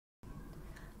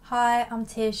Hi, I'm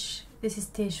Tish. This is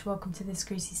Tish. Welcome to this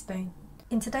Greasy Spoon.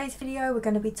 In today's video, we're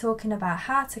going to be talking about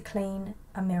how to clean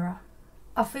a mirror.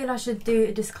 I feel I should do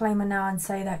a disclaimer now and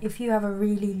say that if you have a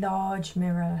really large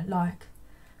mirror, like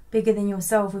bigger than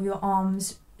yourself with your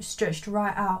arms stretched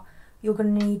right out, you're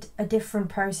going to need a different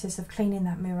process of cleaning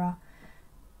that mirror.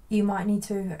 You might need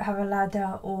to have a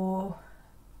ladder or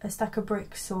a stack of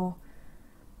bricks or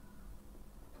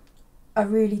a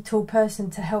really tall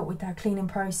person to help with that cleaning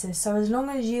process. So as long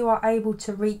as you are able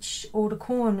to reach all the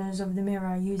corners of the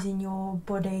mirror using your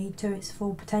body to its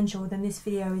full potential, then this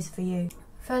video is for you.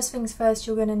 First things first,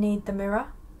 you're going to need the mirror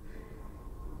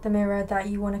that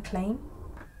you want to clean.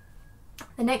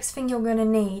 The next thing you're going to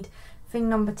need, thing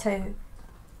number 2,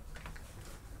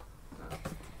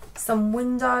 some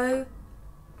window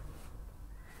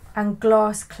and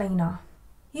glass cleaner.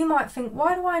 You might think,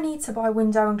 why do I need to buy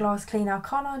window and glass cleaner?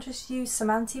 Can't I just use some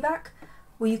anti-bac?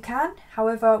 Well, you can.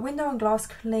 However, window and glass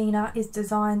cleaner is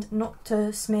designed not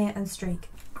to smear and streak.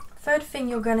 Third thing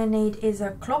you're going to need is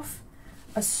a cloth,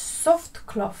 a soft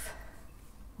cloth,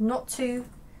 not too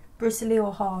bristly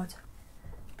or hard,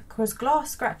 because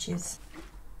glass scratches.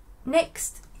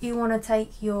 Next, you want to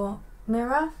take your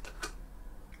mirror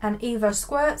and either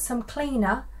squirt some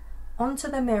cleaner onto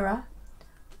the mirror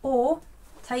or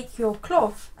take your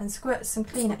cloth and squirt some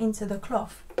cleaner into the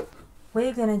cloth.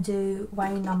 We're going to do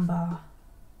way number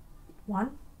 1.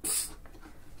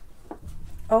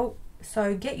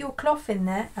 So get your cloth in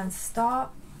there and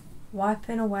start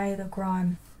wiping away the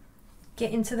grime.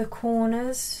 Get into the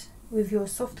corners with your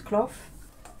soft cloth.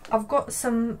 I've got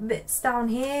some bits down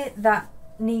here that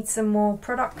need some more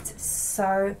product,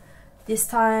 so this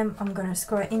time I'm going to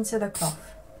squirt into the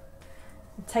cloth.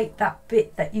 Take that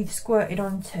bit that you've squirted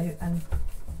onto and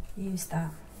use that.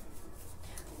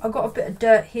 I've got a bit of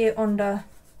dirt here on the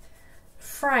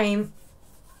frame.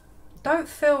 Don't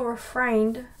feel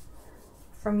refrained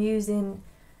from using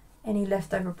any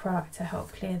leftover product to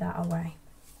help clear that away.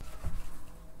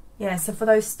 Yeah, so for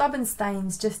those stubborn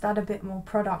stains, just add a bit more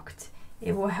product.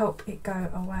 It will help it go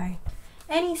away.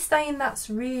 Any stain that's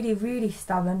really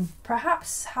stubborn,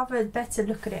 perhaps have a better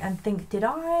look at it and think, did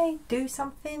I do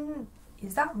something?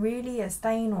 Is that really a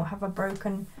stain, or have I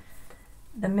broken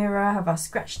the mirror? Have I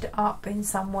scratched it up in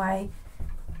some way?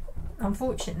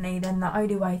 Unfortunately, then the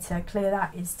only way to clear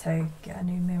that is to get a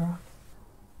new mirror.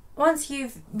 Once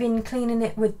you've been cleaning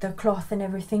it with the cloth and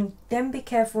everything, then be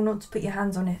careful not to put your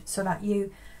hands on it so that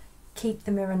you keep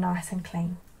the mirror nice and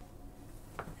clean.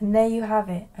 And there you have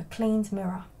it, a cleaned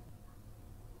mirror.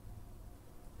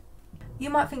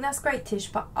 You might think that's great, Tish,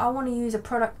 but I want to use a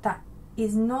product that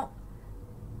is not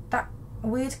that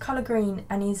weird colour green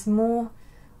and is more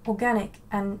organic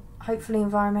and hopefully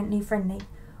environmentally friendly.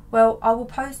 Well, I will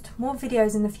post more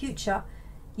videos in the future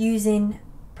using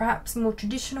perhaps more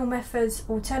traditional methods,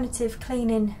 alternative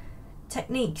cleaning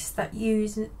techniques that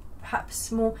use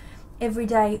perhaps more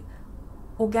everyday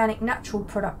organic natural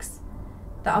products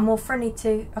that are more friendly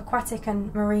to aquatic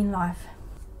and marine life.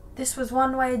 This was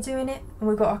one way of doing it, and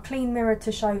we've got a clean mirror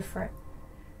to show for it.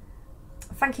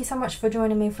 Thank you so much for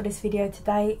joining me for this video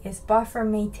today. It's bye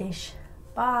from me, Tish.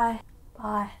 Bye.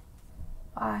 Bye.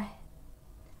 Bye.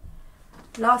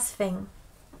 Last thing.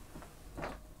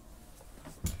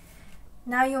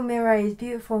 Now your mirror is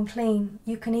beautiful and clean,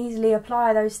 you can easily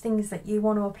apply those things that you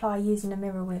want to apply using a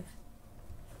mirror with.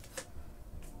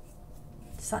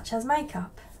 Such as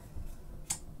makeup.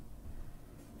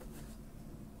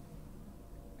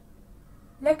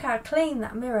 Look how clean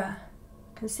that mirror.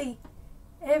 You can see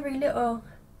every little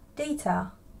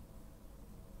detail.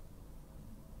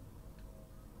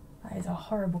 That is a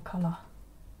horrible colour.